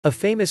A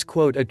famous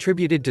quote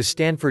attributed to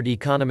Stanford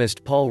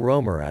economist Paul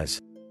Romer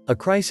is, "A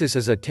crisis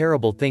is a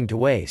terrible thing to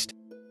waste.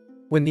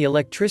 When the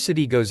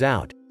electricity goes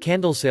out,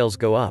 candle sales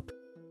go up."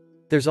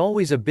 There's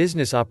always a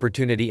business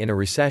opportunity in a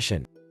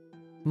recession.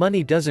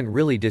 Money doesn't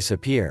really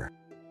disappear.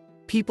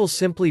 People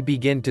simply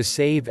begin to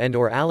save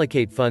and/or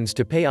allocate funds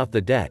to pay off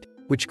the debt,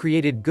 which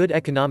created good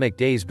economic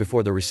days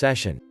before the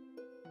recession.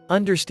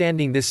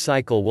 Understanding this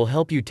cycle will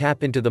help you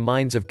tap into the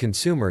minds of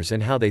consumers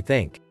and how they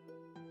think.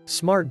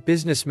 Smart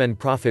businessmen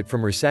profit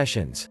from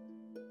recessions.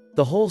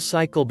 The whole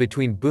cycle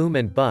between boom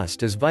and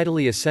bust is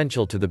vitally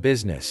essential to the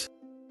business.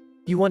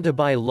 You want to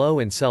buy low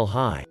and sell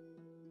high.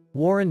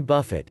 Warren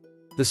Buffett,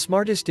 the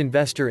smartest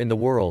investor in the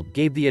world,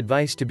 gave the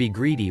advice to be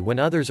greedy when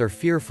others are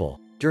fearful,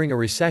 during a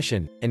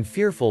recession, and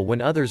fearful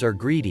when others are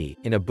greedy,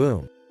 in a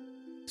boom.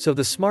 So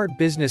the smart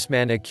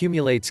businessman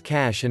accumulates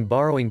cash and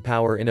borrowing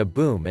power in a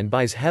boom and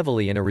buys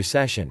heavily in a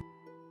recession.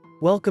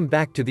 Welcome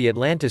back to the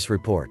Atlantis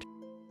Report.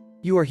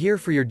 You are here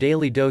for your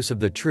daily dose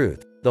of the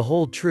truth, the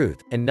whole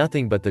truth, and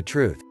nothing but the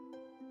truth.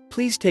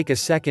 Please take a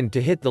second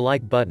to hit the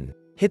like button,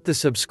 hit the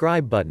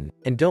subscribe button,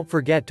 and don't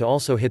forget to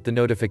also hit the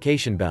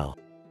notification bell.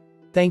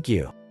 Thank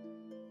you.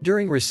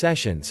 During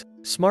recessions,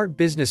 smart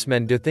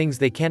businessmen do things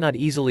they cannot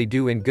easily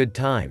do in good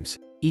times,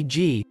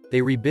 e.g.,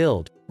 they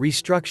rebuild,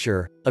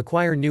 restructure,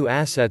 acquire new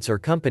assets or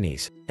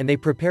companies, and they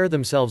prepare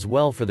themselves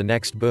well for the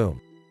next boom.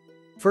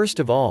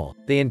 First of all,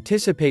 they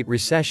anticipate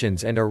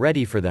recessions and are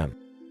ready for them.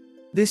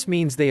 This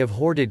means they have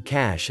hoarded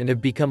cash and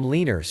have become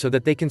leaner so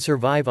that they can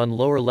survive on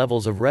lower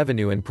levels of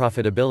revenue and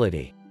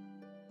profitability.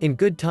 In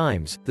good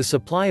times, the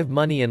supply of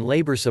money and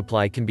labor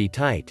supply can be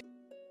tight.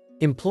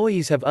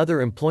 Employees have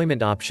other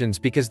employment options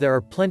because there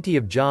are plenty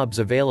of jobs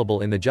available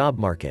in the job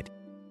market.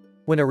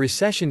 When a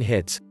recession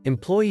hits,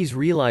 employees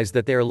realize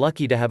that they are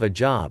lucky to have a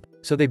job,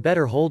 so they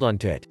better hold on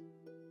to it.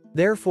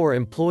 Therefore,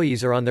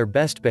 employees are on their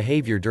best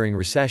behavior during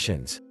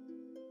recessions.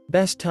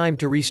 Best time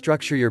to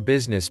restructure your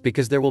business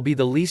because there will be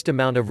the least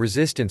amount of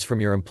resistance from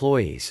your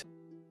employees.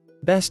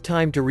 Best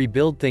time to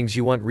rebuild things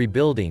you want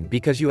rebuilding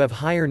because you have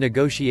higher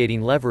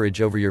negotiating leverage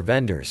over your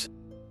vendors.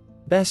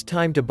 Best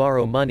time to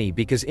borrow money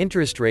because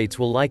interest rates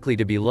will likely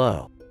to be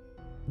low.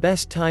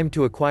 Best time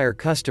to acquire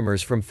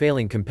customers from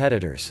failing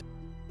competitors.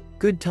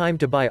 Good time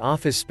to buy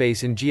office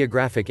space in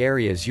geographic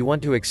areas you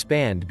want to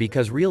expand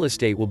because real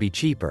estate will be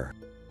cheaper.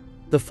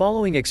 The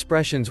following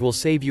expressions will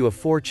save you a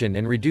fortune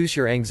and reduce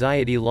your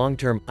anxiety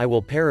long-term. I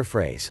will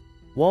paraphrase.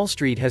 Wall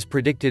Street has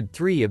predicted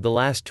 3 of the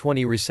last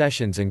 20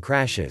 recessions and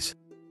crashes.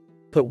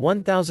 Put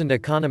 1,000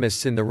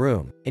 economists in the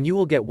room, and you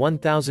will get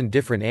 1,000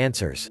 different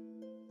answers.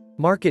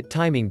 Market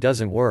timing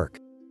doesn't work.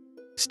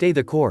 Stay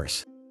the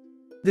course.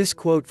 This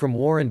quote from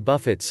Warren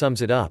Buffett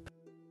sums it up.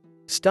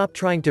 Stop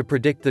trying to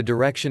predict the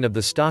direction of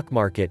the stock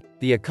market,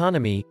 the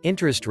economy,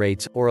 interest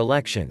rates, or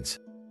elections.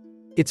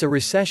 It's a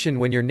recession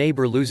when your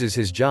neighbor loses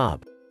his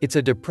job. It's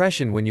a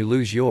depression when you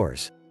lose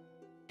yours.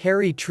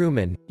 Harry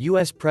Truman,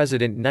 U.S.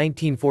 President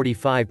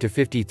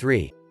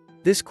 1945–53.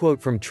 This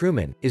quote from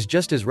Truman is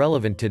just as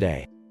relevant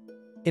today.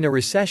 In a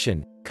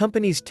recession,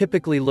 companies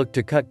typically look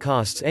to cut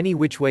costs any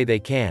which way they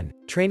can,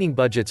 training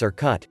budgets are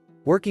cut,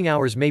 working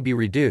hours may be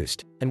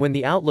reduced, and when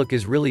the outlook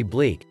is really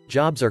bleak,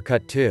 jobs are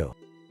cut too.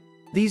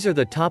 These are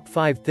the top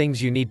 5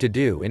 things you need to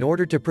do in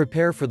order to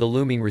prepare for the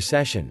looming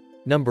recession.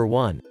 Number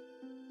 1.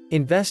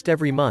 Invest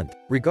every month,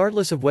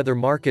 regardless of whether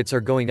markets are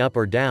going up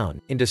or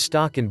down, into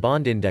stock and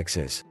bond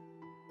indexes.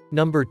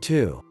 Number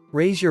 2.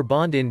 Raise your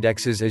bond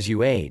indexes as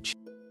you age.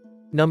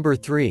 Number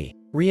 3.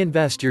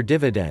 Reinvest your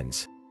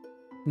dividends.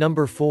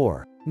 Number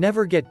 4.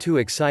 Never get too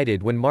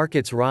excited when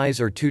markets rise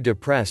or too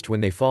depressed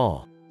when they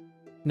fall.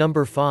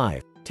 Number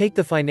 5. Take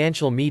the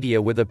financial media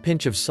with a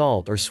pinch of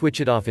salt or switch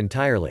it off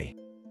entirely.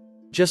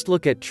 Just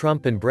look at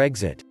Trump and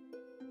Brexit.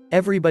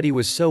 Everybody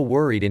was so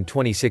worried in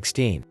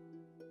 2016.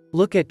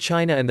 Look at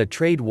China and the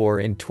trade war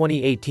in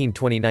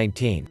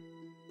 2018–2019.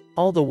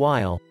 All the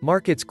while,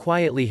 markets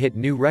quietly hit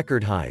new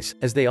record highs,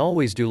 as they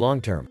always do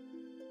long-term.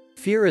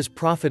 Fear is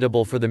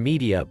profitable for the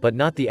media but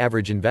not the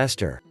average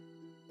investor.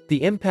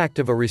 The impact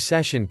of a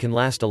recession can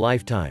last a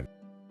lifetime.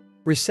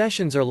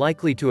 Recessions are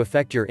likely to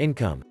affect your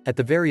income. At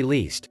the very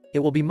least, it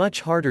will be much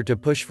harder to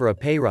push for a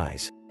pay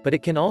rise, but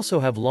it can also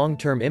have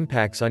long-term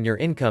impacts on your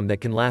income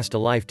that can last a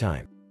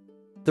lifetime.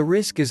 The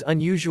risk is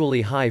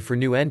unusually high for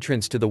new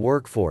entrants to the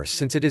workforce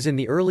since it is in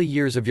the early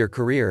years of your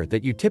career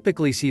that you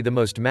typically see the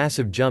most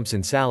massive jumps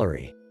in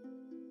salary.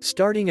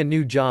 Starting a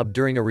new job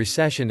during a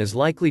recession is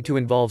likely to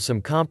involve some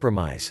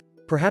compromise,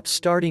 perhaps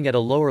starting at a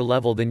lower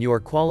level than you are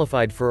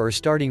qualified for or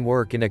starting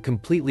work in a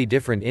completely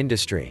different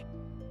industry.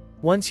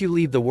 Once you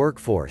leave the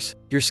workforce,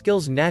 your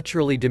skills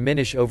naturally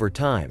diminish over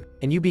time,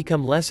 and you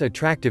become less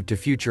attractive to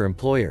future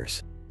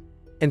employers.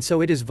 And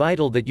so it is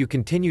vital that you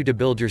continue to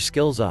build your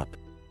skills up.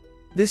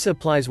 This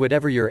applies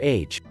whatever your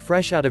age,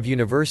 fresh out of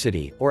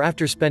university, or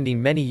after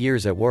spending many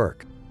years at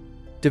work.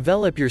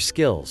 Develop your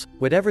skills,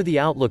 whatever the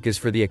outlook is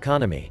for the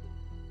economy.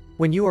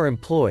 When you are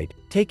employed,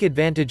 take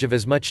advantage of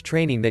as much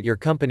training that your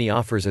company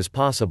offers as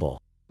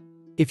possible.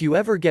 If you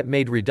ever get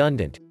made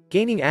redundant,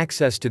 gaining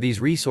access to these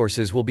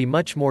resources will be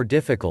much more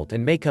difficult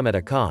and may come at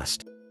a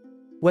cost.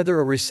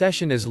 Whether a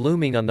recession is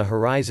looming on the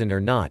horizon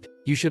or not,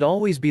 you should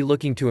always be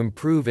looking to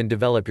improve and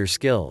develop your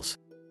skills.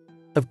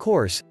 Of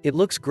course, it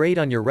looks great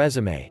on your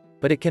resume,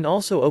 but it can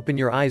also open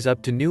your eyes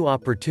up to new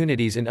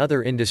opportunities in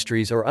other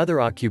industries or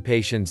other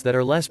occupations that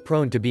are less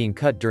prone to being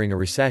cut during a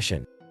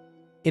recession.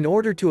 In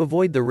order to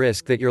avoid the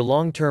risk that your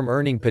long-term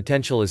earning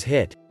potential is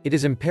hit, it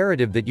is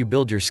imperative that you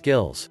build your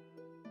skills.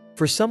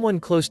 For someone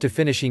close to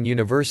finishing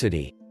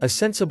university, a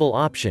sensible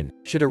option,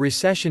 should a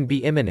recession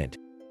be imminent,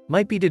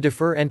 might be to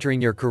defer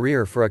entering your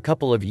career for a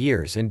couple of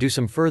years and do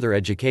some further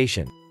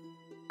education.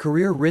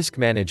 Career risk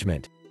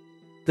management.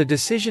 The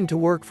decision to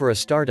work for a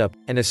startup,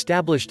 an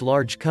established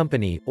large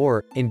company,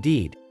 or,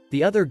 indeed,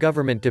 the other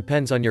government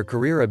depends on your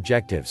career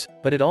objectives,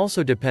 but it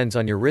also depends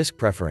on your risk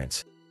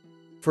preference.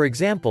 For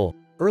example,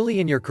 early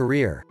in your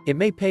career, it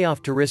may pay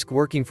off to risk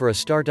working for a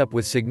startup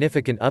with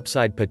significant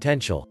upside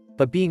potential,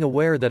 but being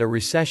aware that a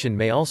recession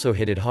may also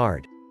hit it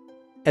hard.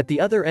 At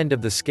the other end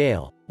of the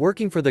scale,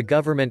 working for the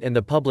government and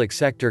the public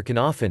sector can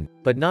often,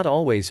 but not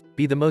always,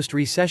 be the most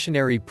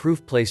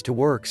recessionary-proof place to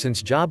work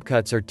since job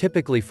cuts are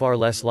typically far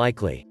less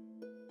likely.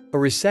 A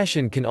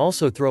recession can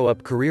also throw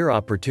up career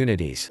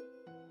opportunities.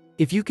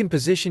 If you can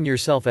position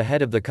yourself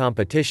ahead of the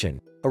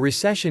competition, a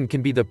recession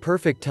can be the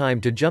perfect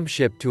time to jump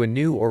ship to a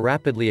new or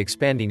rapidly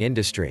expanding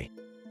industry.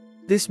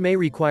 This may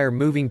require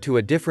moving to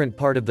a different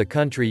part of the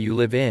country you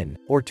live in,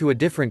 or to a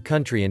different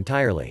country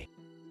entirely.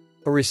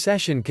 A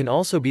recession can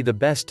also be the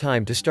best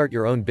time to start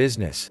your own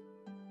business.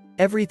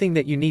 Everything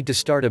that you need to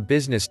start a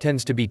business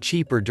tends to be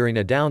cheaper during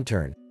a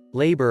downturn: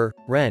 labor,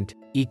 rent,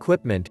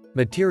 equipment,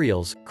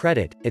 materials,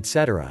 credit,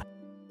 etc.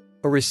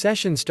 A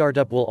recession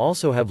startup will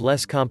also have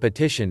less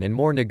competition and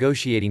more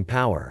negotiating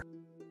power.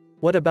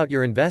 What about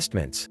your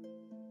investments?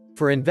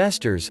 For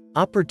investors,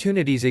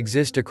 opportunities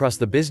exist across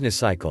the business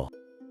cycle.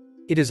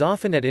 It is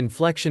often at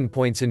inflection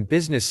points in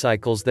business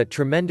cycles that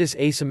tremendous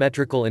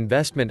asymmetrical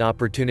investment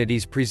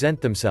opportunities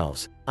present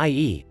themselves,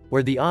 i.e.,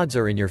 where the odds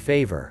are in your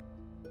favor.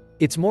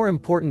 It's more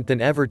important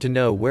than ever to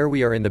know where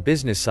we are in the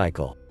business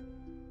cycle.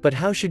 But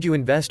how should you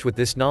invest with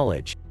this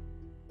knowledge?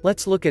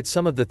 Let's look at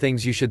some of the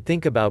things you should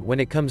think about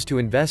when it comes to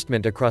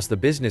investment across the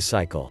business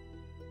cycle.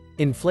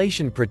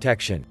 Inflation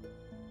protection.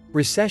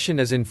 Recession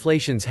is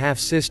inflation's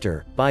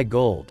half-sister. Buy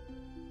gold.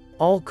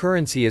 All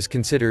currency is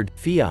considered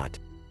fiat.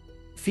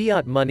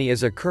 Fiat money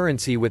is a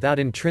currency without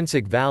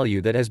intrinsic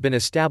value that has been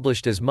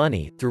established as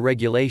money through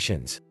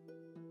regulations.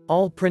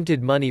 All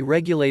printed money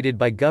regulated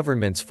by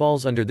governments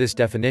falls under this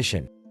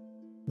definition.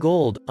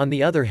 Gold, on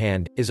the other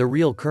hand, is a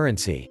real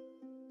currency.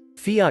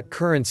 Fiat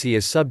currency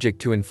is subject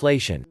to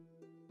inflation.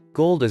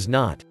 Gold is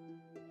not.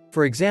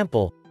 For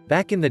example,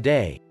 back in the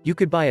day, you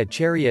could buy a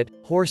chariot,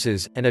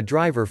 horses, and a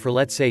driver for,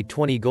 let's say,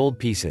 20 gold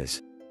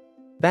pieces.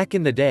 Back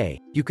in the day,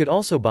 you could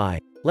also buy,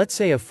 let's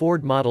say, a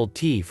Ford Model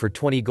T for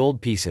 20 gold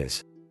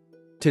pieces.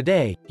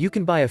 Today, you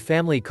can buy a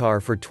family car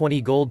for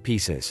 20 gold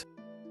pieces.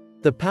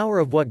 The power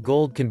of what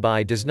gold can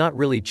buy does not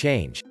really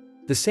change.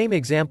 The same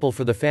example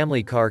for the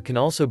family car can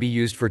also be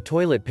used for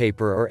toilet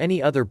paper or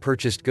any other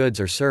purchased goods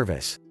or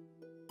service.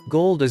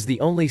 Gold is the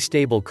only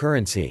stable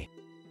currency.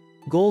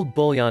 Gold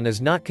bullion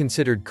is not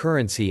considered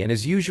currency and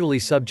is usually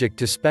subject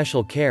to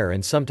special care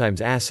and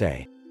sometimes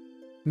assay.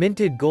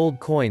 Minted gold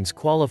coins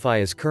qualify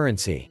as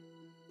currency.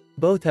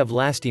 Both have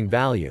lasting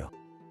value.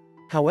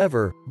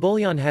 However,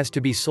 bullion has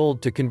to be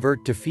sold to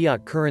convert to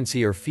fiat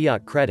currency or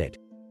fiat credit,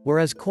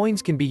 whereas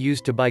coins can be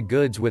used to buy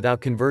goods without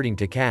converting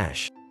to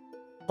cash.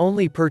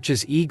 Only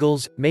purchase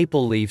eagles,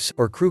 maple leafs,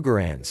 or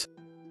Krugerrands.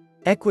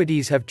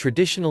 Equities have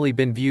traditionally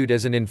been viewed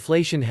as an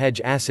inflation hedge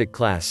asset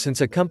class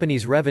since a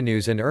company's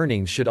revenues and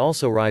earnings should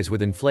also rise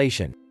with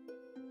inflation.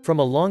 From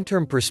a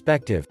long-term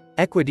perspective,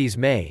 equities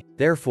may,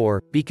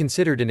 therefore, be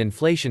considered an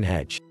inflation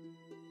hedge.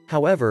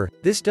 However,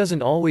 this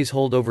doesn't always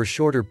hold over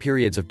shorter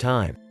periods of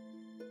time.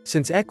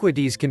 Since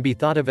equities can be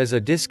thought of as a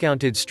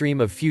discounted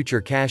stream of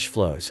future cash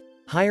flows,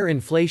 higher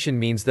inflation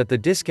means that the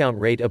discount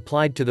rate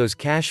applied to those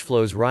cash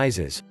flows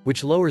rises,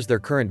 which lowers their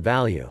current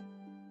value.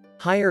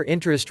 Higher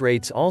interest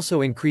rates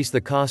also increase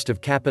the cost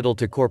of capital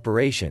to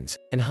corporations,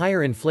 and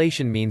higher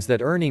inflation means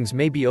that earnings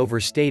may be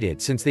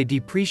overstated since they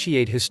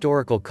depreciate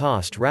historical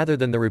cost rather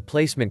than the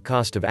replacement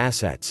cost of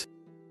assets.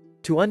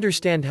 To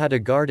understand how to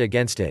guard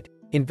against it,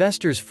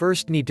 investors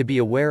first need to be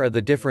aware of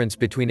the difference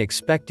between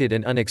expected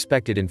and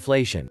unexpected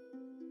inflation.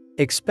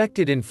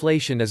 Expected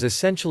inflation is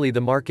essentially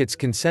the market's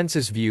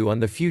consensus view on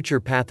the future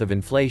path of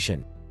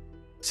inflation.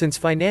 Since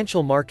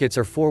financial markets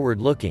are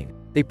forward-looking,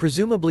 they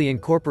presumably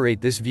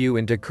incorporate this view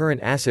into current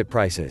asset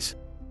prices.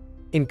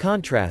 In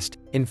contrast,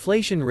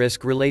 inflation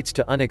risk relates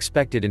to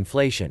unexpected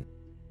inflation.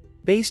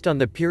 Based on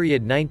the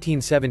period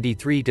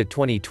 1973 to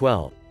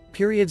 2012,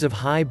 periods of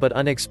high but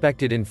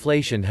unexpected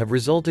inflation have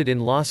resulted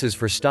in losses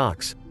for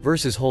stocks,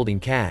 versus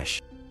holding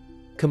cash.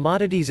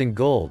 Commodities and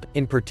gold,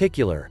 in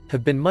particular,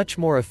 have been much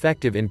more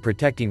effective in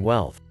protecting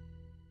wealth.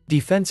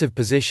 Defensive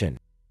position.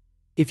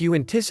 If you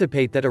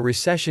anticipate that a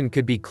recession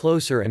could be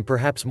closer and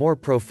perhaps more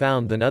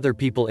profound than other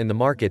people in the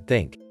market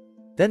think,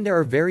 then there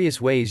are various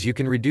ways you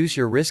can reduce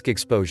your risk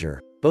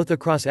exposure, both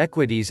across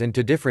equities and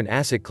to different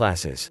asset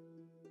classes.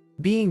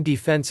 Being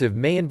defensive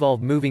may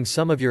involve moving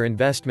some of your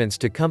investments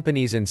to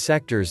companies and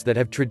sectors that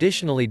have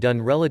traditionally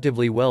done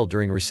relatively well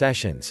during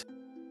recessions.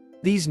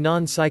 These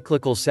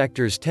non-cyclical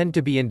sectors tend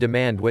to be in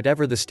demand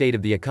whatever the state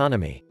of the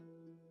economy.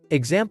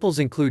 Examples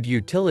include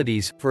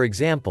utilities, for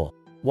example,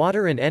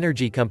 water and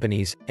energy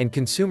companies, and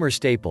consumer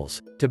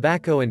staples.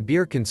 Tobacco and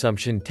beer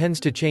consumption tends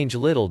to change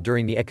little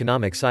during the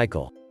economic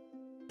cycle.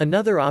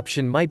 Another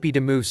option might be to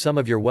move some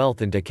of your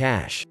wealth into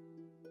cash.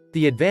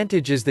 The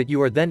advantage is that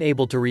you are then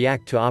able to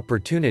react to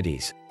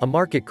opportunities, a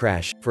market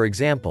crash, for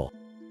example.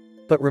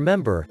 But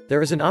remember,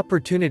 there is an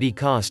opportunity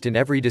cost in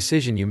every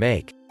decision you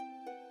make.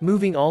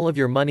 Moving all of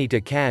your money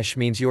to cash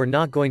means you are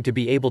not going to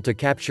be able to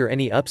capture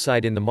any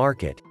upside in the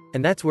market,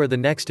 and that's where the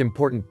next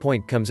important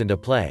point comes into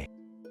play.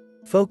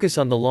 Focus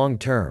on the long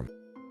term.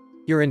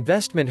 Your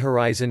investment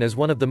horizon is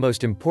one of the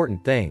most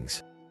important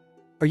things.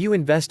 Are you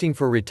investing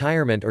for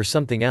retirement or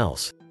something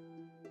else?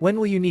 When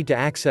will you need to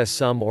access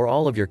some or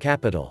all of your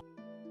capital?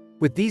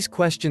 With these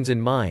questions in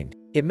mind,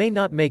 it may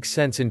not make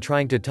sense in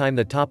trying to time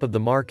the top of the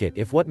market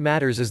if what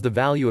matters is the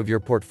value of your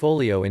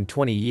portfolio in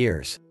 20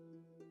 years.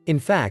 In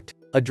fact,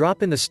 a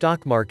drop in the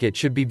stock market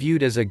should be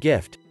viewed as a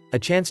gift, a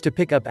chance to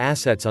pick up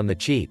assets on the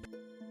cheap.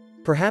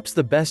 Perhaps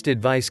the best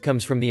advice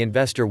comes from the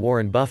investor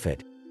Warren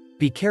Buffett.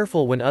 Be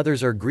careful when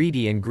others are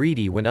greedy and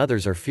greedy when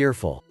others are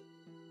fearful.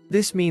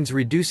 This means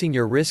reducing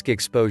your risk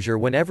exposure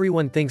when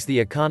everyone thinks the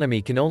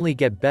economy can only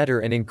get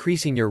better and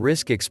increasing your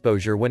risk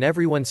exposure when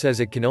everyone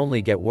says it can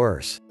only get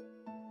worse.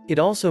 It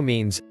also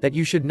means that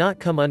you should not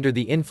come under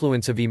the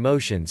influence of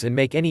emotions and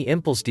make any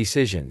impulse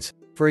decisions,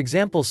 for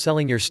example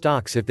selling your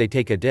stocks if they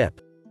take a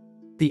dip.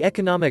 The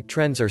economic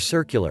trends are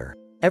circular.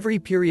 Every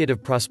period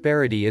of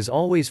prosperity is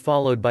always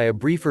followed by a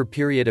briefer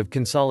period of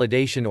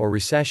consolidation or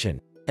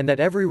recession, and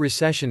that every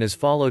recession is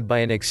followed by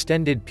an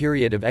extended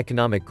period of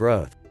economic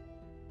growth.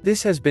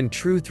 This has been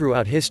true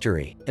throughout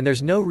history, and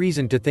there's no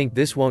reason to think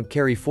this won't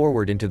carry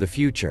forward into the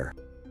future.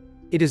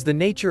 It is the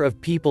nature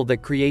of people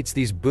that creates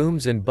these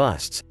booms and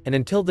busts, and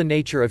until the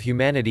nature of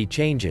humanity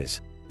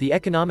changes, the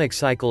economic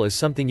cycle is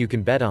something you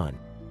can bet on.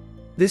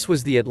 This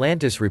was the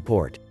Atlantis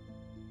Report.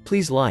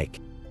 Please like,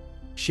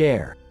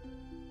 share,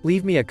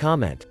 leave me a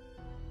comment,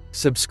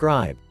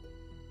 subscribe.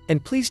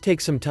 And please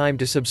take some time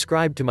to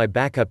subscribe to my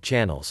backup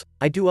channels.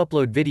 I do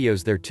upload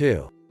videos there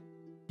too.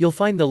 You'll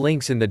find the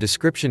links in the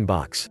description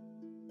box.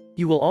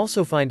 You will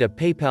also find a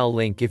PayPal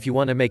link if you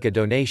want to make a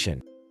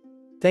donation.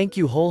 Thank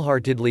you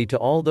wholeheartedly to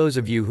all those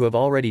of you who have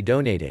already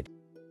donated.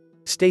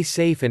 Stay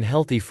safe and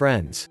healthy,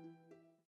 friends.